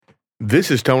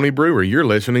This is Tony Brewer. You're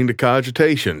listening to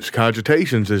Cogitations.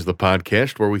 Cogitations is the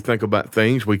podcast where we think about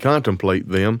things, we contemplate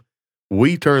them,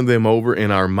 we turn them over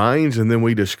in our minds, and then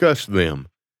we discuss them.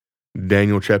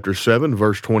 Daniel chapter 7,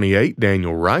 verse 28,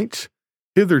 Daniel writes,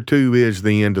 "Hitherto is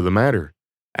the end of the matter.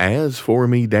 As for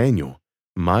me, Daniel,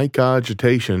 my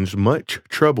cogitations much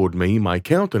troubled me, my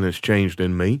countenance changed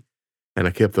in me, and I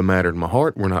kept the matter in my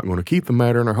heart." We're not going to keep the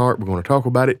matter in our heart. We're going to talk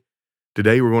about it.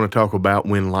 Today we're going to talk about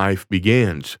when life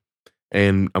begins.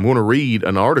 And I'm going to read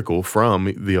an article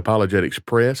from the Apologetics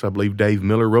Press. I believe Dave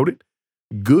Miller wrote it.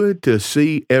 Good to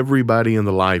see everybody in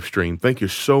the live stream. Thank you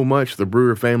so much. The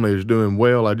Brewer family is doing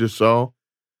well. I just saw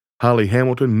Holly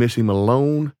Hamilton, Missy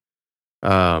Malone,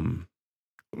 some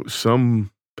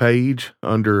page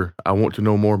under I want to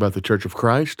know more about the Church of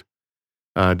Christ.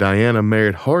 Diana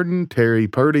Merritt Harden, Terry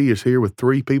Purdy is here with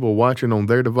 3 people watching on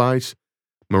their device.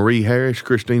 Marie Harris,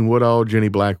 Christine Woodall, Jenny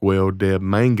Blackwell, Deb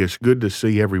Mangus. Good to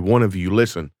see every one of you.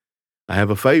 Listen, I have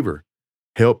a favor.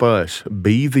 Help us.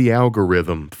 Be the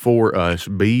algorithm for us.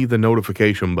 Be the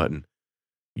notification button.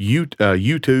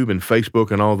 YouTube and Facebook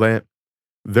and all that,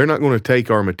 they're not going to take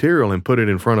our material and put it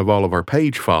in front of all of our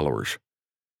page followers.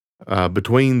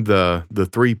 Between the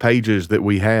 3 pages that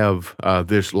we have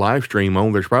this live stream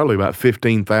on, there's probably about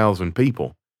 15,000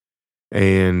 people.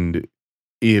 And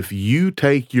if you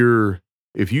take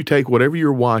whatever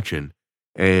you're watching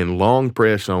and long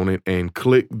press on it and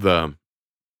click the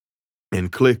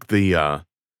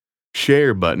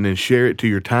share button and share it to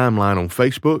your timeline on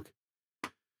Facebook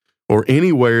or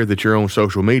anywhere that you're on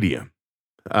social media,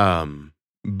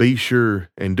 be sure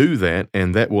and do that,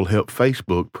 and that will help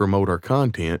Facebook promote our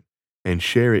content and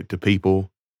share it to people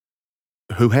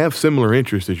who have similar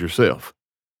interests as yourself.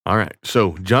 All right,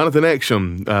 so Jonathan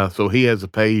Exum, so he has a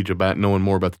page about knowing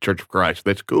more about the Church of Christ.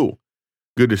 That's cool.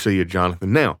 Good to see you,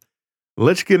 Jonathan. Now,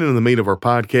 let's get into the meat of our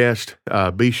podcast.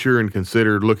 Be sure and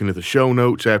consider looking at the show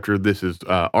notes after this is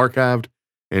archived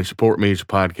and support me as a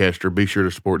podcaster. Be sure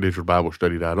to support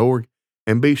digitalbiblestudy.org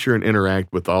and be sure and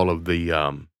interact with all of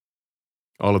the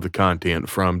content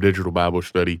from Digital Bible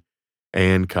Study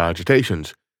and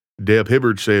Cogitations. Deb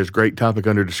Hibbard says, great topic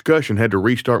under discussion. Had to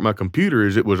restart my computer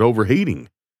as it was overheating.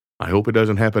 I hope it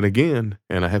doesn't happen again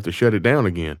and I have to shut it down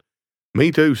again. Me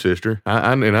too, sister.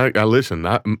 I listen.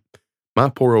 My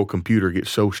poor old computer gets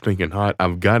so stinking hot.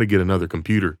 I've got to get another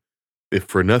computer, if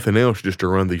for nothing else, just to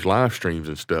run these live streams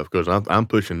and stuff. Because I'm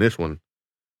pushing this one,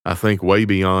 I think, way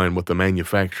beyond what the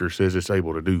manufacturer says it's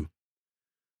able to do.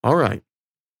 All right,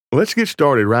 let's get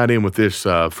started right in with this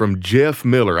from Jeff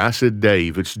Miller. I said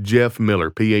Dave. It's Jeff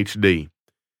Miller, PhD.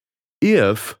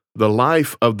 If the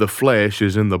life of the flesh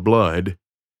is in the blood,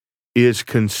 is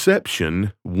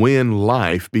conception when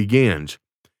life begins?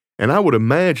 And I would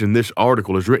imagine this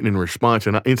article is written in response,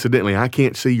 and incidentally, I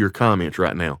can't see your comments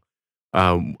right now.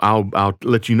 I'll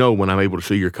let you know when I'm able to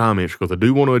see your comments, because I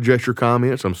do want to address your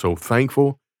comments. I'm so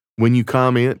thankful when you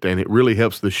comment, and it really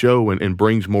helps the show and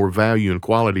brings more value and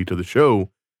quality to the show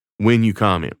when you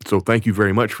comment. So thank you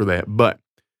very much for that. But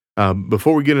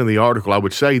before we get into the article, I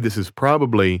would say this is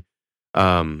probably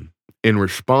in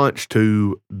response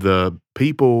to the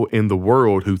people in the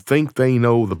world who think they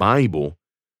know the Bible,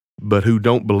 but who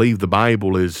don't believe the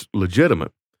Bible is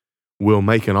legitimate, will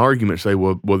make an argument, say,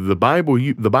 well, the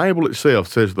Bible itself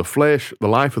says the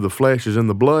life of the flesh is in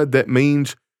the blood. That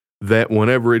means that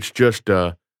whenever it's just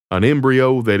an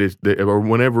embryo, or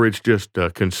whenever it's just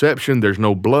conception, there's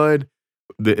no blood.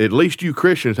 At least you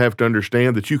Christians have to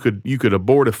understand that you could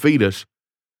abort a fetus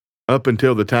up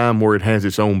until the time where it has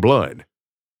its own blood.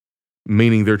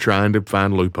 Meaning they're trying to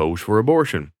find loopholes for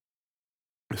abortion.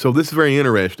 So this is very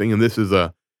interesting, and this is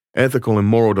a ethical and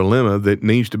moral dilemma that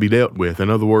needs to be dealt with. In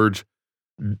other words,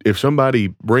 if somebody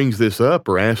brings this up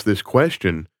or asks this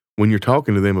question when you're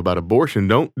talking to them about abortion,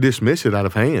 don't dismiss it out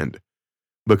of hand,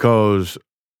 because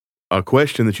a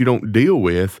question that you don't deal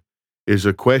with is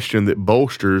a question that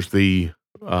bolsters the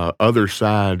other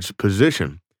side's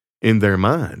position in their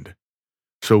mind.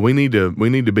 So we need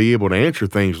to be able to answer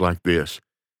things like this.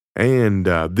 And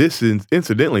this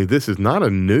is not a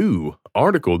new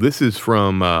article. This is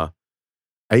from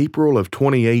April of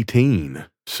 2018.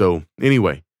 So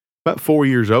anyway, about 4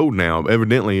 years old now.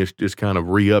 Evidently, it's just kind of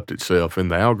re-upped itself in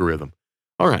the algorithm.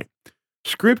 All right.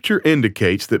 Scripture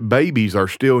indicates that babies are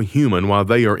still human while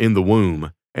they are in the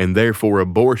womb, and therefore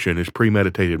abortion is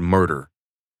premeditated murder.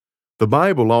 The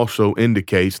Bible also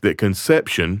indicates that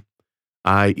conception,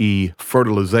 i.e.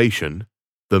 fertilization,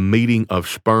 the meeting of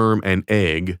sperm and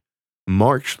egg,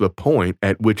 marks the point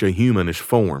at which a human is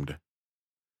formed.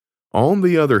 On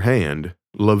the other hand,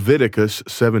 Leviticus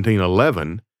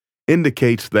 17:11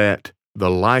 indicates that the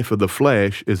life of the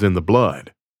flesh is in the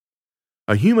blood.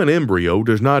 A human embryo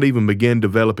does not even begin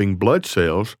developing blood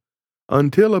cells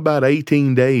until about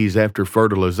 18 days after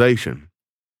fertilization.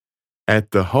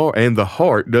 The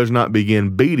heart does not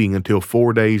begin beating until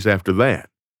 4 days after that.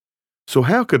 So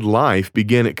how could life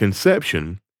begin at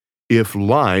conception if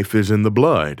life is in the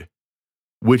blood,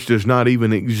 which does not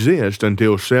even exist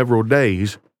until several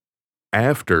days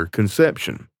after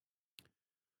conception?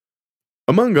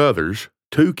 Among others,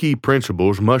 2 key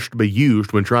principles must be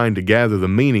used when trying to gather the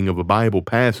meaning of a Bible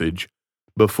passage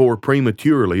before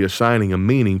prematurely assigning a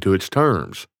meaning to its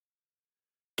terms.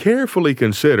 Carefully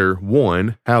consider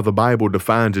 1. How the Bible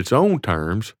defines its own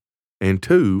terms, and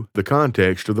 2. The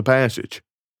context of the passage.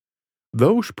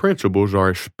 Those principles are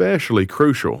especially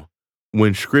crucial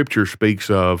when Scripture speaks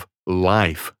of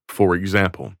life, for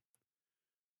example.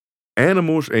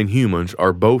 Animals and humans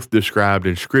are both described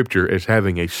in Scripture as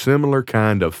having a similar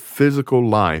kind of physical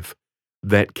life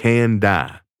that can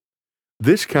die.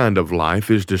 This kind of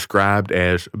life is described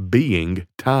as being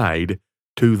tied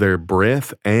to their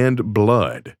breath and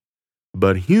blood.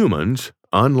 But humans,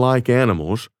 unlike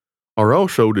animals, are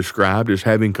also described as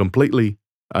having a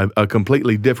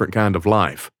completely different kind of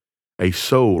life, a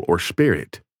soul or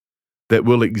spirit, that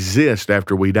will exist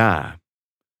after we die.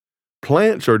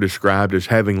 Plants are described as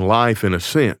having life in a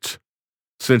sense,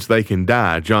 since they can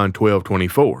die, John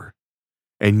 12:24,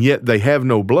 and yet they have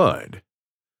no blood.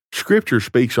 Scripture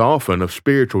speaks often of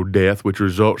spiritual death which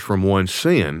results from one's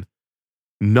sin,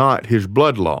 not his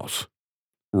blood loss.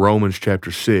 Romans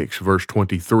chapter 6, verse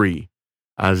 23,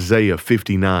 Isaiah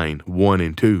 59, 1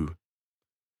 and 2.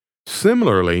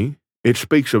 Similarly, it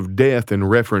speaks of death in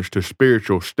reference to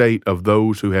spiritual state of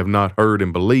those who have not heard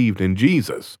and believed in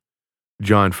Jesus,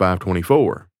 John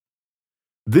 5:24.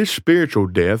 This spiritual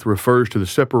death refers to the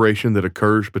separation that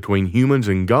occurs between humans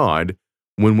and God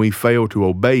when we fail to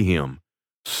obey Him,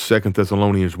 2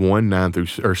 Thessalonians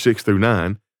 6 through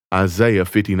 9, Isaiah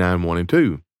 59, 1 and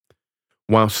 2.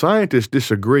 While scientists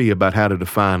disagree about how to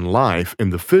define life in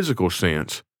the physical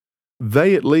sense,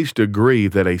 they at least agree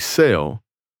that a cell,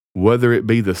 whether it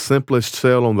be the simplest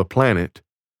cell on the planet,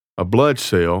 a blood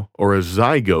cell, or a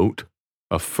zygote,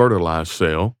 a fertilized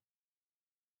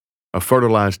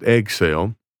egg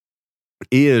cell,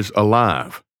 is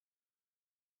alive.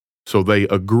 So they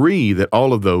agree that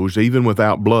all of those, even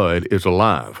without blood, is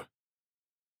alive.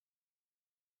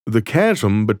 The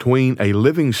chasm between a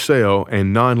living cell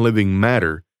and non-living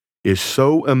matter is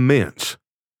so immense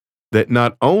that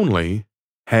not only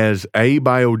has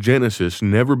abiogenesis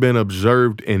never been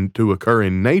observed to occur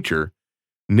in nature,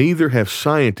 neither have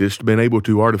scientists been able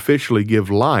to artificially give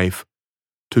life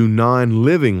to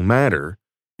non-living matter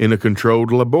in a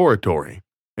controlled laboratory.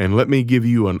 And let me give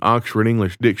you an Oxford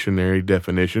English Dictionary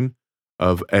definition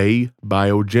of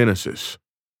abiogenesis.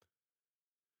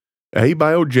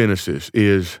 Abiogenesis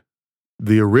is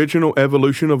the original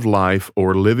evolution of life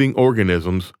or living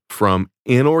organisms from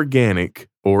inorganic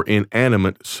or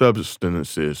inanimate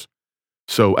substances.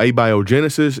 So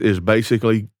abiogenesis is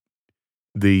basically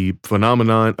the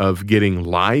phenomenon of getting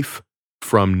life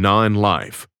from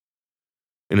non-life.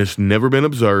 And it's never been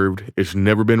observed, it's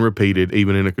never been repeated,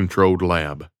 even in a controlled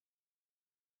lab.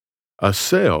 A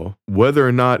cell, whether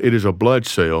or not it is a blood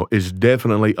cell, is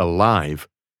definitely alive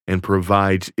and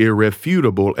provides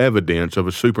irrefutable evidence of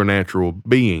a supernatural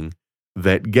being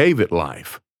that gave it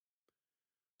life.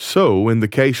 So, in the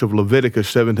case of Leviticus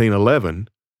 17:11,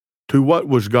 to what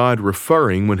was God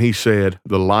referring when he said,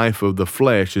 "The life of the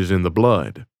flesh is in the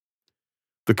blood"?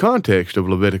 The context of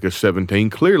Leviticus 17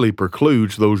 clearly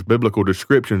precludes those biblical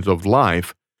descriptions of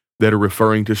life that are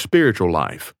referring to spiritual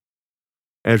life,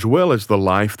 as well as the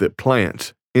life that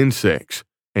plants, insects,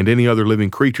 and any other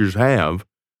living creatures have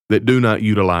that do not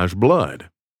utilize blood.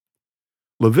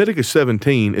 Leviticus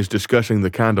 17 is discussing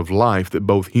the kind of life that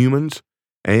both humans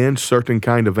and certain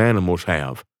kind of animals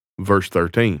have, verse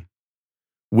 13,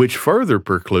 which further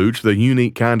precludes the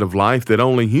unique kind of life that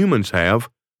only humans have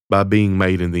by being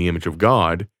made in the image of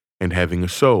God and having a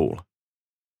soul.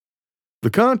 The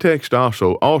context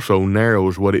also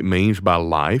narrows what it means by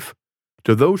life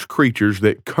to those creatures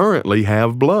that currently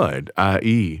have blood,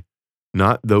 i.e.,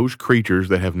 not those creatures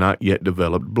that have not yet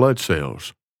developed blood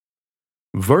cells.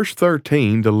 Verse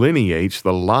 13 delineates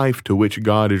the life to which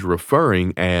God is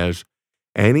referring as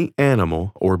any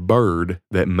animal or bird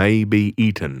that may be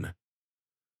eaten.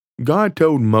 God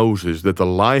told Moses that the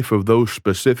life of those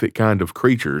specific kind of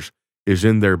creatures is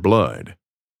in their blood.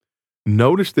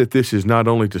 Notice that this is not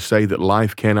only to say that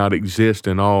life cannot exist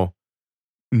in all.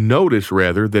 Notice,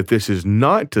 rather, that this is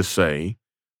not to say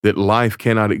that life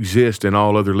cannot exist in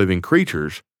all other living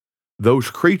creatures.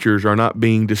 Those creatures are not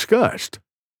being discussed.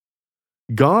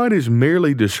 God is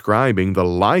merely describing the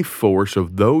life force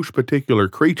of those particular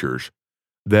creatures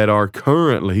that are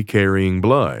currently carrying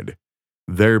blood.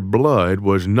 Their blood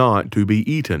was not to be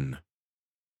eaten.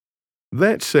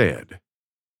 That said,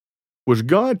 was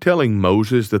God telling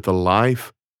Moses that the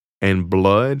life and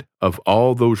blood of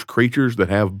all those creatures that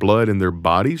have blood in their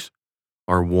bodies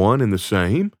are one and the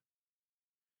same?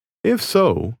 If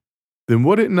so, then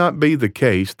would it not be the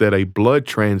case that a blood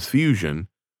transfusion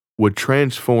would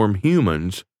transform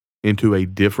humans into a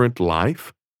different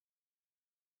life?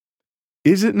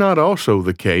 Is it not also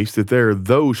the case that there are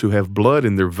those who have blood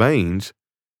in their veins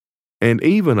and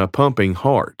even a pumping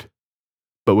heart,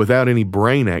 but without any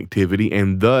brain activity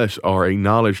and thus are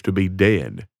acknowledged to be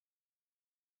dead?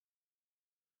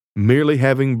 Merely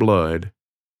having blood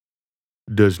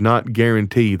does not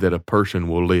guarantee that a person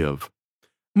will live.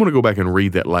 I'm going to go back and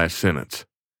read that last sentence.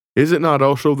 Is it not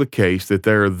also the case that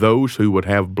there are those who would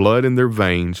have blood in their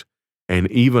veins and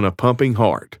even a pumping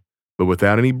heart, but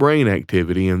without any brain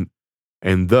activity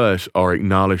and thus are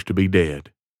acknowledged to be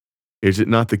dead? Is it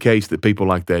not the case that people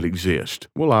like that exist?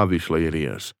 Well, obviously it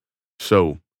is.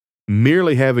 So,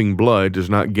 merely having blood does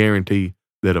not guarantee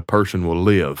that a person will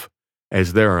live,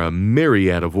 as there are a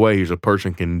myriad of ways a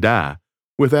person can die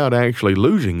without actually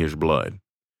losing his blood.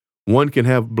 One can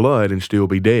have blood and still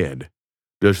be dead.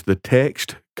 Does the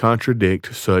text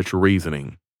contradict such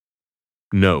reasoning?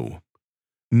 No.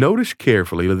 Notice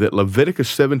carefully that Leviticus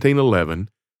 17:11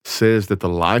 says that the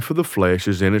life of the flesh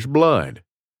is in its blood.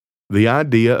 The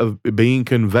idea of being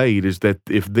conveyed is that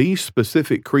if these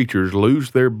specific creatures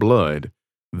lose their blood,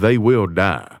 they will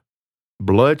die.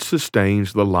 Blood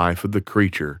sustains the life of the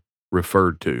creature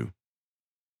referred to.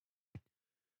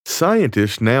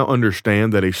 Scientists now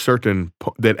understand that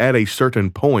at a certain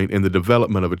point in the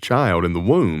development of a child in the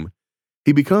womb,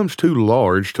 he becomes too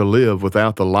large to live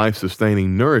without the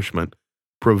life-sustaining nourishment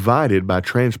provided by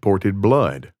transported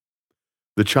blood.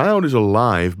 The child is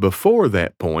alive before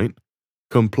that point,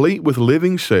 complete with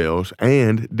living cells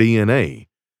and DNA,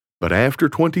 but after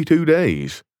 22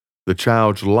 days, the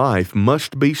child's life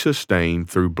must be sustained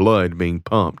through blood being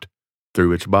pumped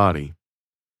through its body.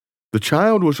 The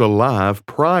child was alive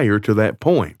prior to that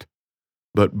point,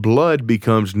 but blood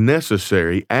becomes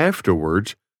necessary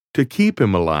afterwards to keep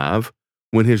him alive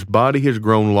when his body has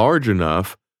grown large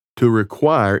enough to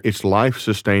require its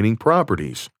life-sustaining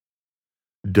properties.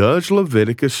 Does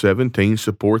Leviticus 17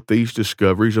 support these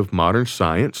discoveries of modern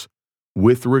science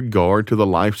with regard to the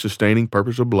life-sustaining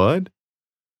purpose of blood?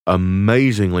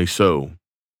 Amazingly so.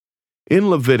 In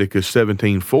Leviticus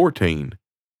 17:14,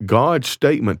 God's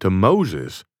statement to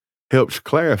Moses helps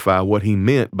clarify what he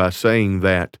meant by saying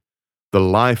that the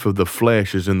life of the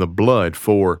flesh is in the blood,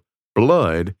 for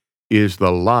blood is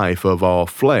the life of all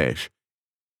flesh.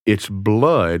 Its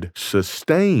blood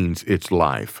sustains its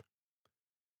life.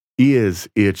 Is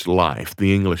its life,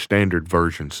 the English Standard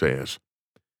Version says.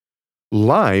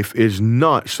 Life is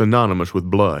not synonymous with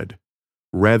blood.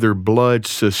 Rather, blood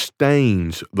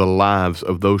sustains the lives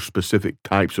of those specific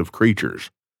types of creatures,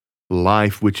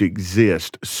 life which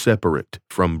exists separate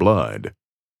from blood.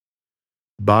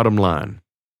 Bottom line,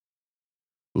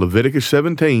 Leviticus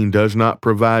 17 does not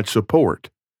provide support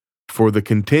for the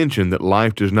contention that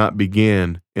life does not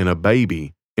begin in a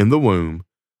baby in the womb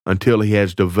until he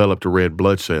has developed red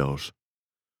blood cells.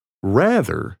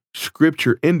 Rather,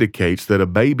 Scripture indicates that a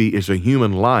baby is a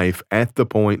human life at the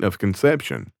point of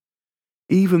conception,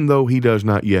 even though he does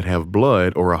not yet have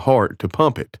blood or a heart to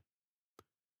pump it.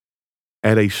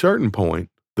 At a certain point,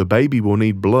 the baby will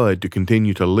need blood to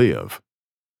continue to live,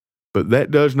 but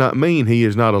that does not mean he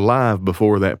is not alive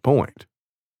before that point.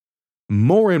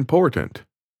 More important,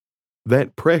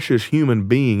 that precious human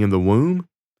being in the womb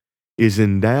is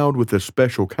endowed with a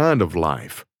special kind of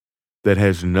life that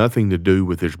has nothing to do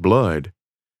with his blood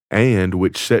and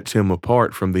which sets him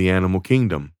apart from the animal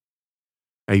kingdom.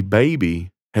 A baby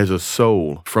has a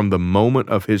soul from the moment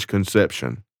of his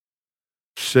conception,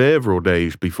 several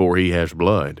days before he has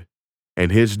blood,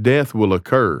 and his death will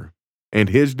occur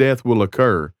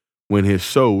when his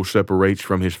soul separates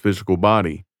from his physical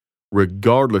body,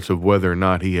 regardless of whether or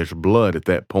not he has blood at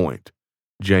that point.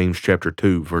 James chapter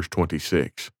 2, verse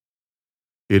 26.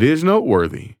 It is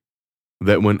noteworthy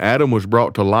that when Adam was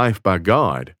brought to life by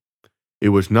God, it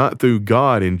was not through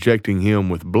God injecting him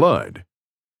with blood.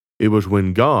 It was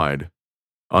when God,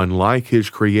 unlike his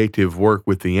creative work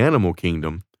with the animal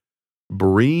kingdom,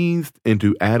 breathed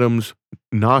into Adam's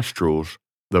nostrils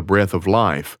the breath of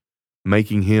life,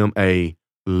 making him a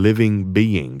living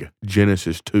being.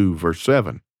 Genesis 2, verse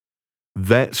 7.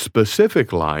 That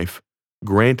specific life,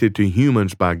 granted to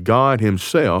humans by God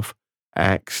himself,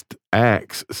 Acts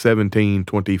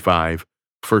 17:25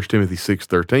 1 Timothy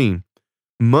 6:13,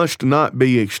 must not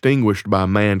be extinguished by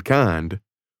mankind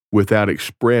without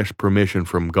express permission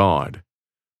from God.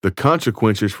 The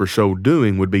consequences for so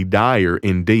doing would be dire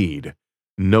indeed.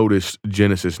 Notice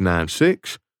Genesis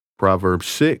 9:6, Proverbs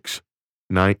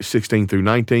 16 through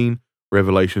 19,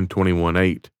 Revelation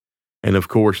 21:8. And of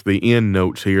course, the end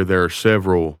notes here, there are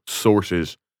several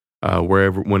sources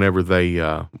whenever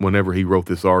he wrote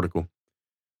this article.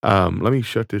 Let me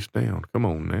shut this down. Come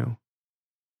on now.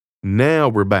 Now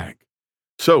we're back.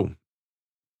 So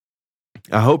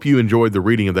I hope you enjoyed the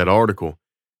reading of that article.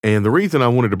 And the reason I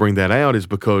wanted to bring that out is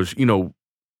because,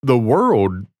 the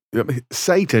world,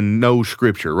 Satan knows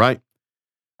Scripture, right?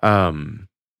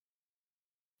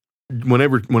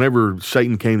 Whenever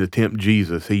Satan came to tempt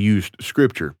Jesus, he used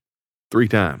Scripture 3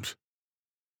 times.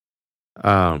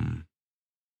 Of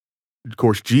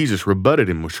course, Jesus rebutted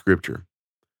him with Scripture.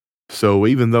 So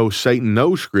even though Satan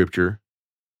knows Scripture,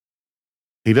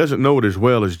 he doesn't know it as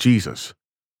well as Jesus.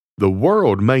 The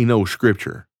world may know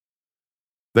Scripture.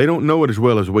 They don't know it as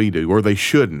well as we do, or they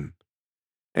shouldn't.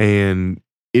 And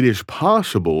it is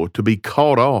possible to be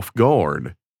caught off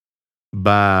guard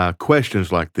by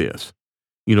questions like this.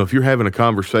 If you're having a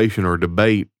conversation or a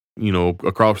debate,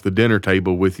 across the dinner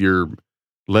table with your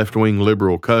left-wing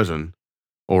liberal cousin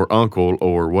or uncle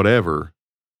or whatever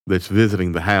that's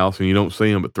visiting the house, and you don't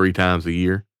see them but 3 times a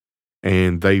year,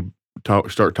 and they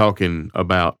start talking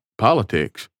about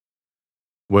politics,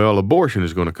 well, abortion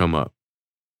is going to come up.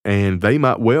 And they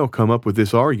might well come up with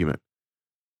this argument.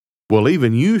 Well,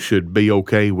 even you should be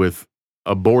okay with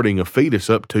aborting a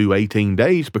fetus up to 18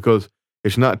 days because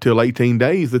it's not till 18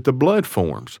 days that the blood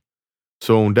forms.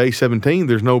 So on day 17,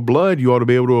 there's no blood. You ought to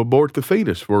be able to abort the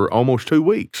fetus for almost 2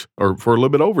 weeks or for a little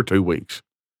bit over 2 weeks.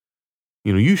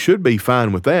 You should be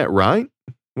fine with that, right?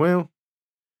 Well,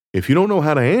 if you don't know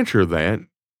how to answer that,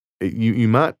 you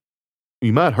might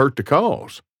hurt the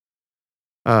cause.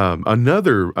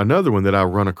 Another one that I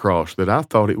run across that I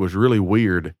thought it was really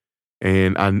weird,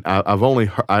 and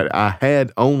I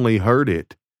had only heard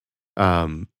it,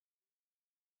 as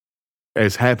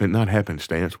not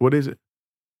happenstance. What is it?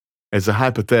 As a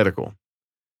hypothetical.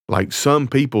 Like some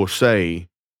people say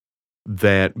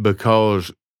that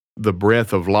because the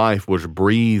breath of life was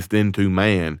breathed into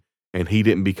man and he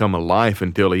didn't become a life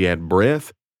until he had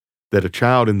breath, that a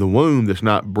child in the womb that's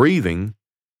not breathing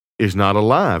is not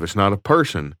alive. It's not a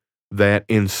person. That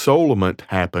ensoulment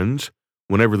happens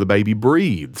whenever the baby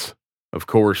breathes. Of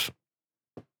course,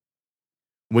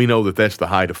 we know that that's the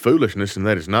height of foolishness, and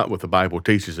that is not what the Bible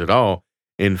teaches at all.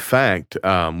 In fact,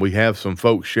 we have some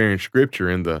folks sharing Scripture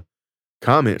in the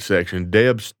comment section.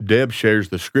 Deb shares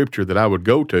the Scripture that I would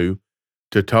go to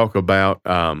talk about.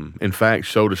 In fact,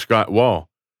 so does Scott Wall.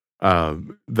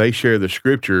 They share the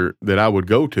Scripture that I would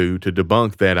go to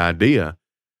debunk that idea.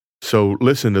 So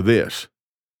listen to this.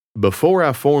 Before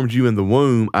I formed you in the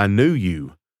womb, I knew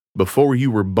you. Before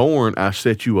you were born, I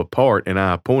set you apart, and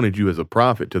I appointed you as a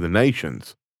prophet to the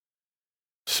nations.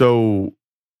 So,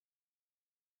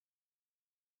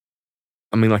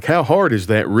 how hard is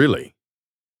that really?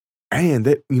 And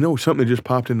that, something just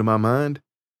popped into my mind.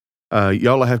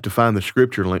 Y'all will have to find the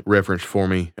Scripture link reference for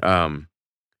me.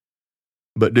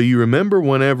 But do you remember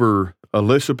whenever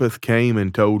Elizabeth came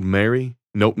and told Mary?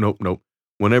 Nope.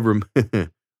 Whenever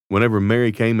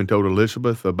Mary came and told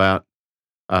Elizabeth about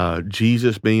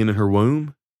Jesus being in her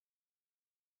womb,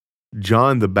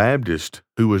 John the Baptist,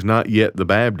 who was not yet the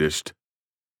Baptist,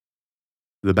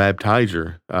 the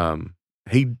baptizer,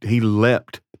 he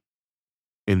leapt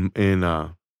in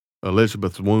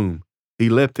Elizabeth's womb. He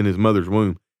leapt in his mother's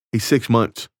womb. He's 6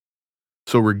 months.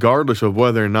 So regardless of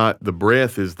whether or not the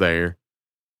breath is there,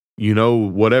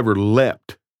 whatever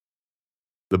leapt,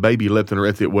 the baby leapt in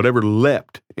her, whatever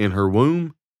leapt in her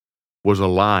womb was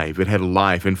alive. It had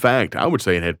life. In fact, I would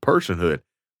say it had personhood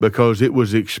because it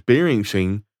was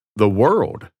experiencing the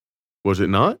world. Was it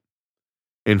not?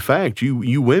 In fact,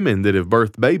 you women that have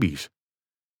birthed babies,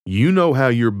 you know how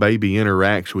your baby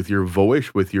interacts with your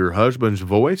voice, with your husband's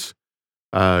voice.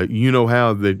 You know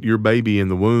how that your baby in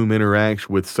the womb interacts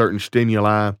with certain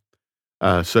stimuli,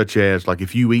 such as like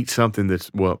if you eat something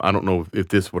that's, well, I don't know if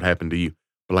this would happen to you,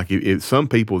 but like if some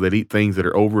people that eat things that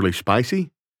are overly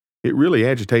spicy, it really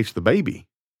agitates the baby.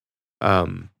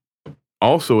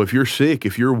 Also, if you're sick,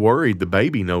 if you're worried, the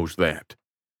baby knows that.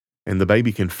 And the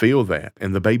baby can feel that.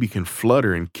 And the baby can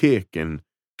flutter and kick and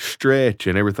stretch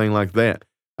and everything like that.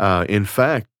 In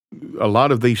fact, a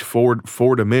lot of these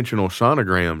four-dimensional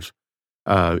sonograms,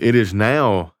 it is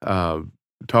now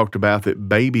talked about that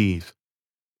babies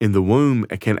in the womb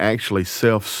can actually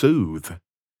self-soothe.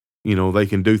 They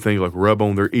can do things like rub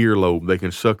on their earlobe. They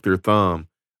can suck their thumb.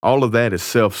 All of that is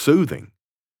self-soothing.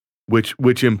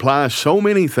 which implies so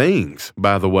many things,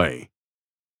 by the way,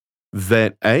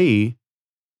 that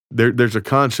there's a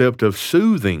concept of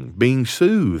soothing, being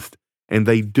soothed, and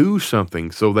they do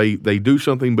something. So they do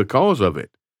something because of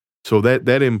it. So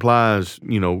that implies,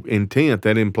 intent.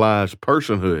 That implies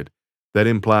personhood. That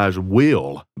implies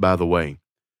will, by the way.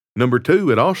 Number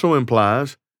two, it also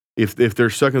implies if they're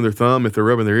sucking their thumb, if they're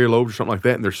rubbing their earlobes or something like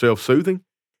that, and they're self-soothing,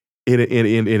 it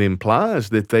implies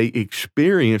that they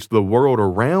experience the world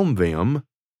around them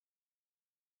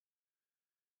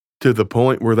to the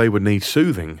point where they would need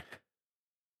soothing.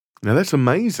 Now that's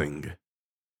amazing.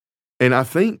 And I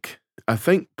think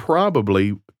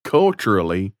probably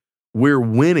culturally we're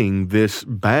winning this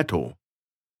battle.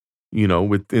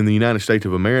 Within the United States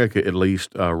of America, at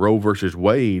least, Roe versus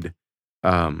Wade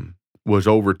was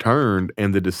overturned,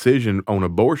 and the decision on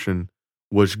abortion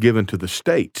was given to the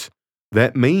states.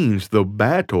 That means the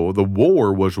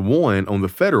war was won on the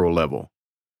federal level.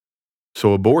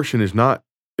 So abortion is not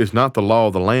the law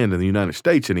of the land in the United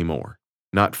States anymore,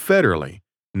 not federally.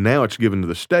 Now it's given to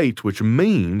the states, which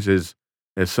means, as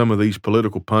some of these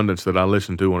political pundits that I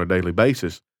listen to on a daily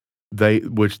basis,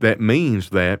 that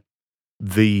means that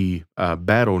the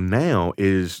battle now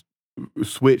is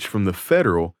switched from the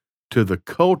federal to the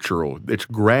cultural. It's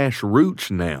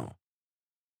grassroots now.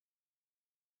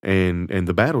 And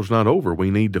the battle's not over. We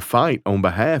need to fight on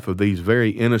behalf of these very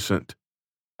innocent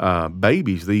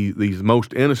babies, these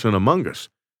most innocent among us.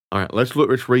 All right, let's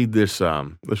read this.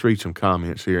 Let's read some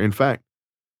comments here. In fact,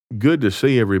 good to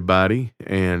see everybody,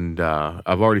 and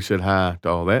I've already said hi to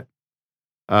all that.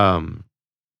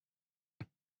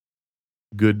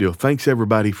 Good deal. Thanks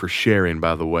everybody for sharing,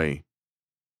 by the way.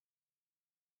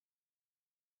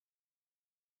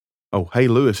 Oh, hey,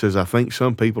 Lewis says, I think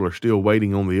some people are still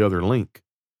waiting on the other link.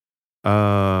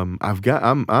 I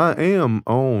am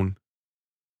on.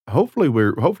 Hopefully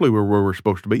we're where we're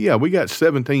supposed to be. Yeah, we got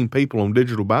 17 people on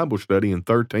Digital Bible Study and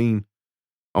 13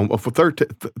 on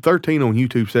 13 on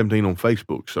YouTube, 17 on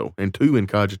Facebook. So, and 2 in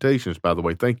Cogitations, by the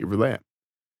way. Thank you for that.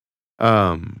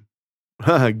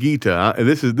 Gita,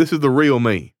 this is the real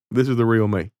me. This is the real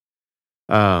me.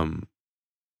 All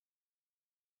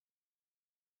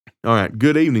right.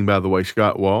 Good evening, by the way,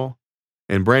 Scott Wall.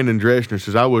 And Brandon Dresner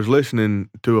says, I was listening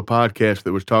to a podcast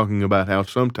that was talking about how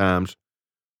sometimes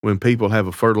when people have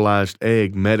a fertilized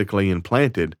egg medically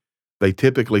implanted, they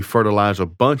typically fertilize a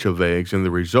bunch of eggs. And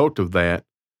the result of that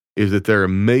is that there are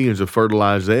millions of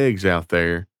fertilized eggs out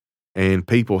there, and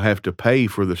people have to pay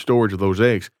for the storage of those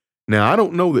eggs. Now, I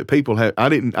don't know that people have, I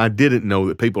didn't know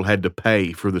that people had to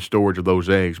pay for the storage of those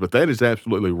eggs, but that is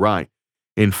absolutely right.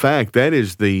 In fact, that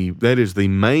is the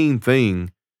main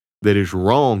thing that is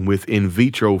wrong with in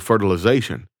vitro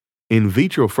fertilization. In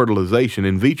vitro fertilization,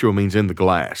 in vitro means in the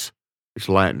glass. It's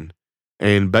Latin.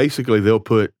 And basically they'll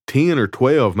put 10 or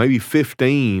 12, maybe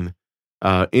 15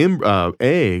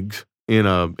 eggs in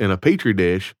a petri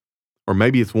dish, or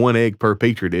maybe it's 1 egg per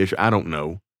petri dish. I don't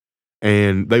know.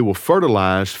 And they will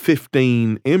fertilize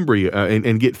 15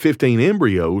 and get 15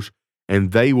 embryos,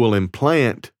 and they will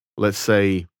implant, let's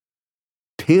say,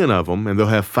 10 of them, and they'll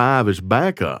have 5 as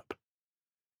backup.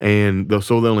 And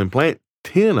so they'll implant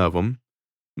 10 of them.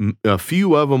 A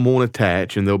few of them won't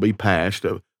attach, and they'll be passed.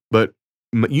 But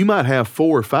you might have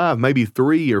 4 or 5, maybe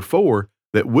 3 or 4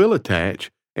 that will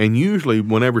attach. And usually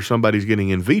whenever somebody's getting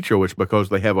in vitro, it's because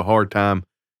they have a hard time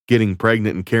getting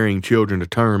pregnant and carrying children to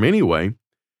term anyway.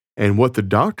 And what the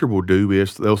doctor will do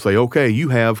is they'll say, okay, you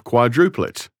have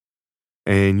quadruplets,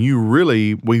 and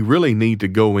we really need to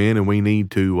go in and we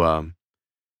need to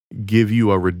give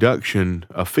you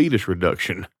a fetus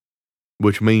reduction,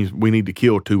 which means we need to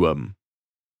kill 2 of them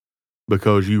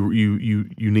because you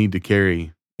need to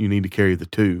carry the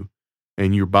 2,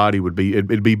 and your body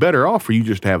it'd be better off for you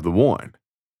just to have the 1.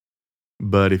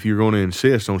 But if you're going to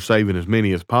insist on saving as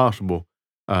many as possible,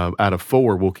 out of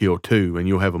 4, we'll kill 2, and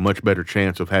you'll have a much better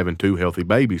chance of having 2 healthy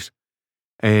babies.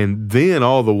 And then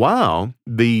all the while,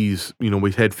 these,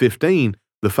 we've had 15,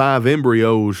 the 5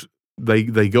 embryos, they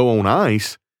go on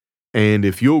ice. And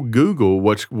if you'll Google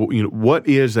what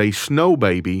is a snow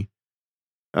baby,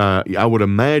 I would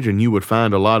imagine you would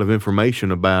find a lot of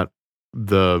information about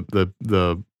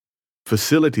the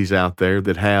facilities out there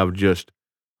that have just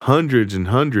hundreds and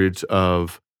hundreds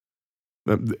of.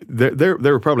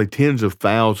 There are probably tens of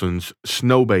thousands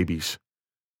snow babies,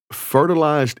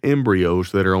 fertilized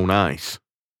embryos that are on ice.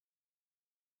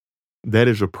 That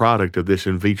is a product of this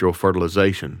in vitro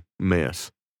fertilization mess.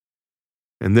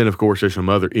 And then, of course, there's some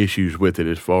other issues with it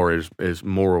as far as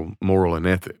moral and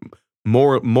ethical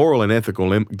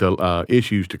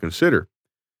issues to consider.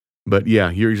 But yeah,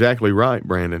 you're exactly right,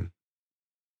 Brandon.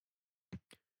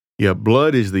 Yeah,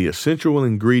 blood is the essential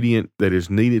ingredient that is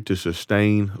needed to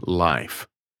sustain life.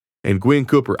 And Gwen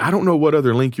Cooper, I don't know what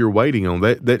other link you're waiting on.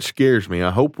 That scares me. I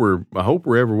hope we're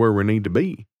everywhere we need to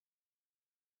be.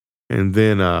 And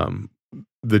then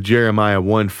the Jeremiah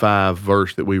 1:5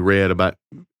 verse that we read about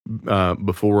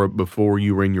before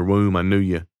you were in your womb, I knew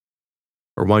you.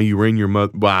 Or while you were in your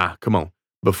mother, come on.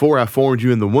 Before I formed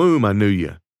you in the womb, I knew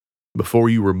you. Before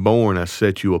you were born, I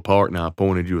set you apart and I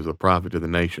appointed you as a prophet to the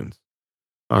nations.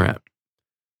 All right.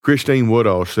 Christine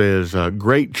Woodall says,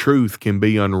 great truth can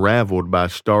be unraveled by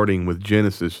starting with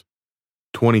Genesis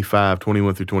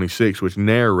 25:21-26, which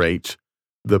narrates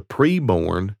the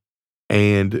preborn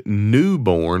and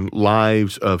newborn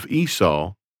lives of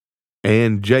Esau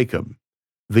and Jacob.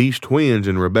 These twins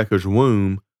in Rebekah's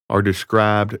womb are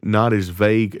described not as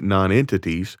vague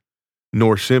nonentities,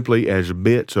 nor simply as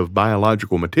bits of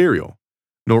biological material,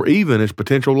 nor even as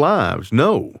potential lives.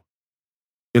 No.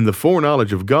 In the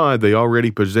foreknowledge of God, they already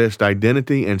possessed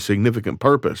identity and significant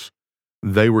purpose.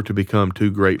 They were to become two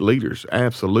great leaders.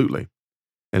 Absolutely.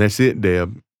 And that's it,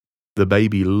 Deb. The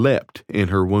baby leapt in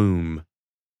her womb.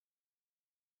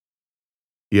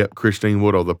 Yep, Christine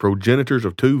Woodall, the progenitors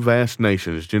of two vast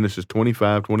nations, Genesis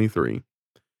 25:23.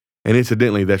 And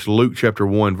incidentally, that's Luke chapter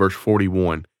 1, verse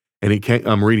 41. And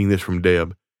I'm reading this from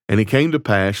Deb. And it came to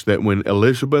pass that when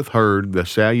Elizabeth heard the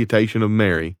salutation of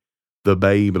Mary, the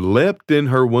babe leapt in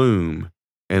her womb,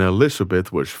 and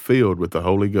Elizabeth was filled with the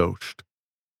Holy Ghost.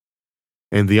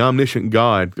 And the omniscient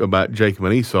God about Jacob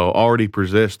and Esau already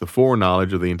possessed the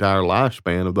foreknowledge of the entire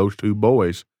lifespan of those two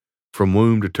boys from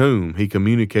womb to tomb. He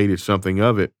communicated something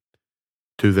of it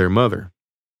to their mother.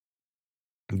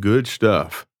 Good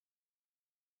stuff.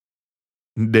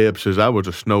 Deb says, I was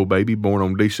a snow baby born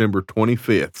on December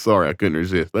 25th. Sorry, I couldn't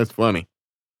resist. That's funny.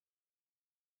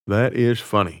 That is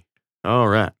funny. All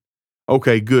right.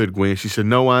 Okay, good, Gwen. She said,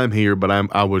 no, I'm here, but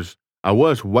I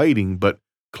was waiting, but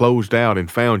closed out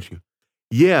and found you.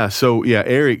 Yeah, so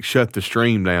Eric shut the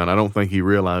stream down. I don't think he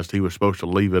realized he was supposed to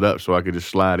leave it up so I could just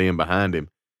slide in behind him.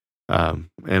 And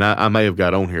I may have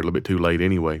got on here a little bit too late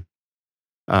anyway.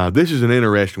 This is an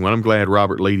interesting one. I'm glad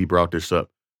Robert Leedy brought this up.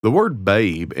 The word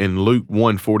babe in Luke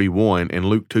 1:41 and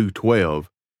Luke 2:12,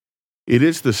 it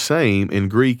is the same in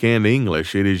Greek and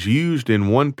English. It is used in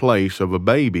one place of a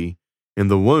baby in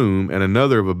the womb and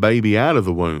another of a baby out of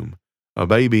the womb. A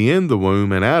baby in the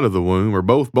womb and out of the womb are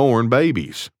both born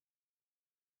babies.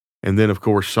 And then, of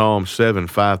course, Psalm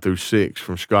 7:5-6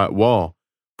 from Scott Wall.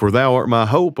 For thou art my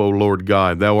hope, O Lord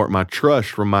God. Thou art my trust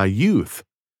from my youth.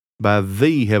 By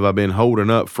thee have I been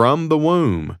holden up from the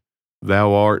womb.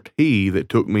 Thou art he that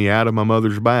took me out of my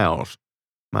mother's bowels.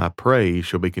 My praise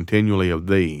shall be continually of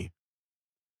thee.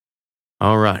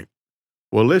 All right.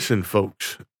 Well, listen,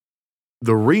 folks.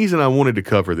 The reason I wanted to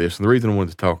cover this and the reason I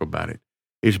wanted to talk about it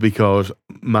is because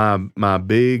my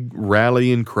big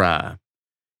rallying cry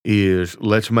is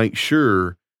let's make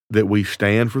sure that we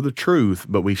stand for the truth,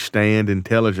 but we stand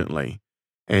intelligently.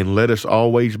 And let us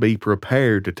always be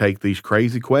prepared to take these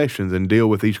crazy questions and deal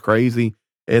with these crazy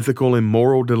ethical and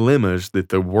moral dilemmas that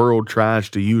the world tries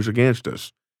to use against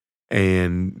us.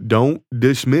 And don't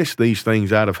dismiss these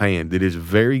things out of hand. It is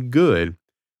very good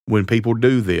when people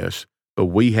do this, but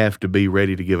we have to be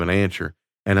ready to give an answer.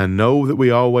 And I know that we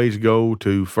always go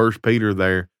to 1 Peter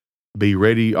there, be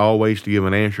ready always to give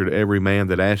an answer to every man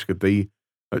that asketh thee.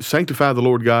 Sanctify the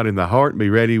Lord God in thy heart, and be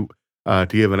ready to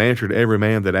give an answer to every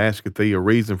man that asketh thee a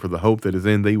reason for the hope that is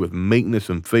in thee with meekness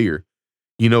and fear.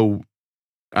 You know,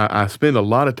 I spend a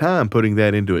lot of time putting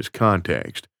that into its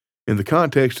context. In the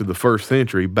context of the first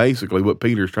century, basically what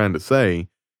Peter's trying to say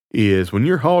is when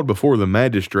you're hauled before the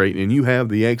magistrate and you have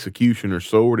the executioner's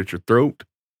sword at your throat,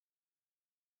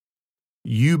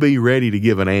 you be ready to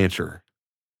give an answer.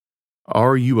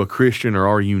 Are you a Christian or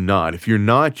are you not? If you're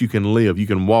not, you can live. You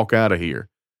can walk out of here.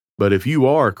 But if you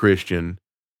are a Christian,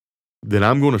 then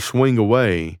I'm going to swing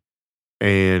away,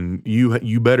 and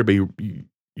you better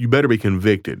be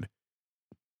convicted.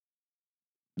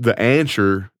 The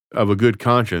answer of a good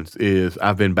conscience is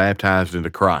I've been baptized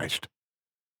into Christ.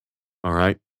 All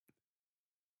right?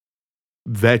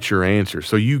 That's your answer.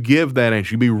 So you give that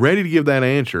answer. You be ready to give that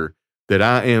answer that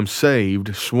I am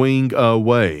saved, swing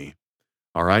away.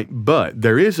 All right? But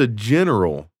there is a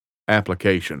general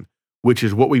application, which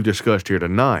is what we've discussed here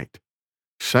tonight.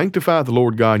 Sanctify the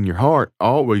Lord God in your heart.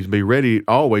 Always be ready,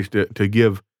 always to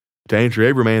answer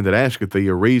every man that asketh thee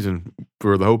a reason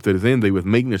for the hope that is in thee with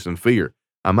meekness and fear.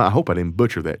 I hope I didn't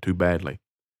butcher that too badly.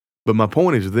 But my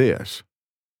point is this.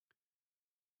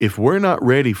 If we're not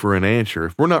ready for an answer,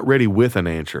 if we're not ready with an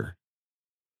answer,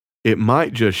 it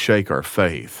might just shake our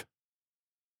faith.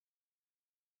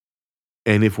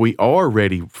 And if we are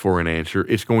ready for an answer,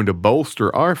 it's going to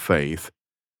bolster our faith,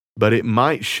 but it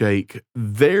might shake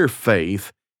their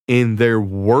faith in their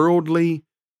worldly,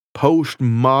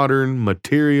 postmodern,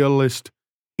 materialist,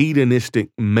 hedonistic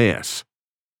mess.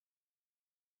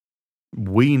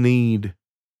 We need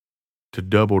to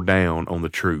double down on the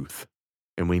truth,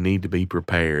 and we need to be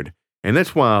prepared. And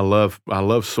that's why I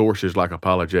love sources like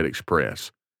Apologetics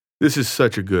Press. This is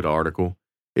such a good article.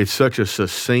 It's such a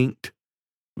succinct,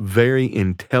 very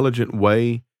intelligent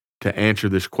way to answer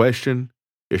this question.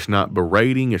 It's not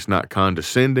berating. It's not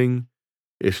condescending.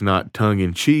 It's not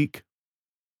tongue-in-cheek.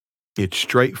 It's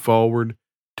straightforward,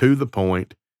 to the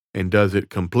point, and does it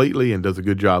completely and does a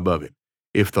good job of it.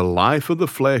 If the life of the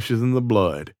flesh is in the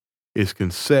blood, is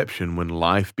conception when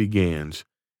life begins.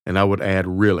 And I would add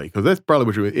really, because that's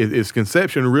probably what is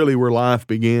conception really where life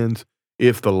begins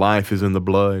if the life is in the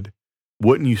blood?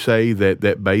 Wouldn't you say that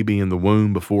that baby in the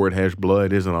womb before it has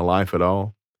blood isn't a life at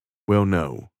all? Well,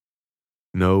 no.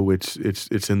 No, it's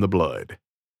in the blood.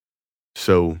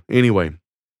 So anyway,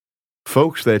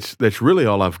 folks, that's really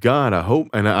all I've got. I hope,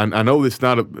 and I know it's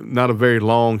not a very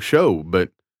long show,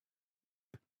 but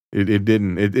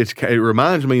it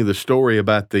reminds me of the story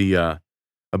about the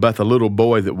little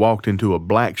boy that walked into a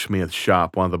blacksmith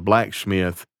shop while the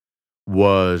blacksmith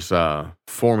was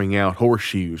forming out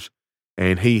horseshoes,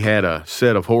 and he had a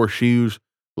set of horseshoes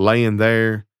laying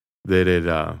there that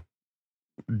had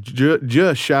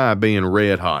just shy of being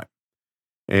red hot.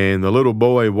 And the little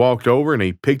boy walked over and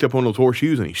he picked up one of those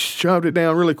horseshoes and he shoved it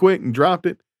down really quick and dropped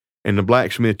it. And the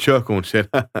blacksmith chuckled and said,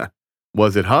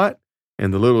 "Was it hot?"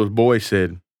 And the little boy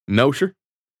said, "No, sir.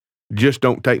 Just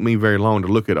don't take me very long to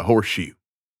look at a horseshoe."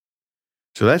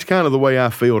 So that's kind of the way I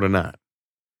feel tonight.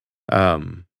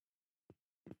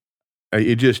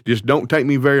 It just don't take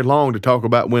me very long to talk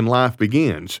about when life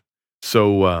begins.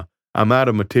 So I'm out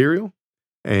of material,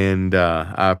 and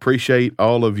I appreciate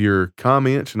all of your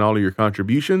comments and all of your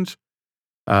contributions.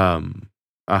 I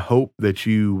hope that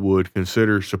you would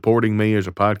consider supporting me as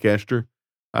a podcaster.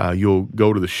 You'll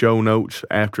go to the show notes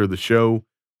after the show.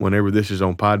 Whenever this is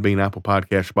on Podbean, Apple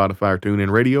Podcasts, Spotify, or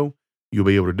TuneIn Radio, you'll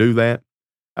be able to do that.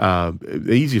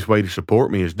 The easiest way to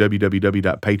support me is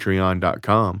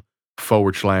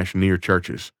www.patreon.com/Near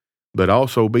Churches. But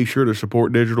also be sure to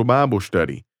support Digital Bible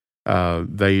Study.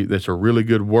 That's a really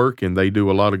good work, and they do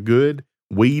a lot of good.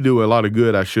 We do a lot of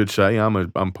good, I should say.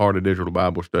 I'm part of Digital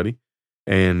Bible Study.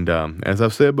 And as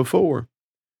I've said before,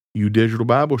 you Digital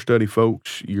Bible Study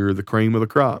folks, you're the cream of the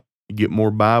crop. You get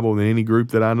more Bible than any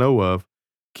group that I know of.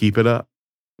 Keep it up.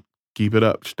 Keep it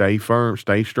up. Stay firm,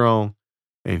 stay strong,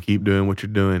 and keep doing what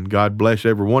you're doing. God bless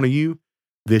every one of you.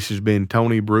 This has been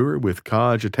Tony Brewer with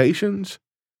Cogitations.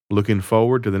 Looking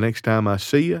forward to the next time I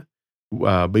see you.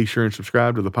 Be sure and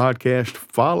subscribe to the podcast.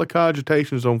 Follow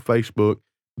Cogitations on Facebook.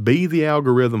 Be the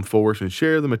algorithm for us and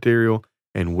share the material,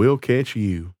 and we'll catch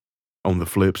you on the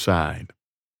flip side.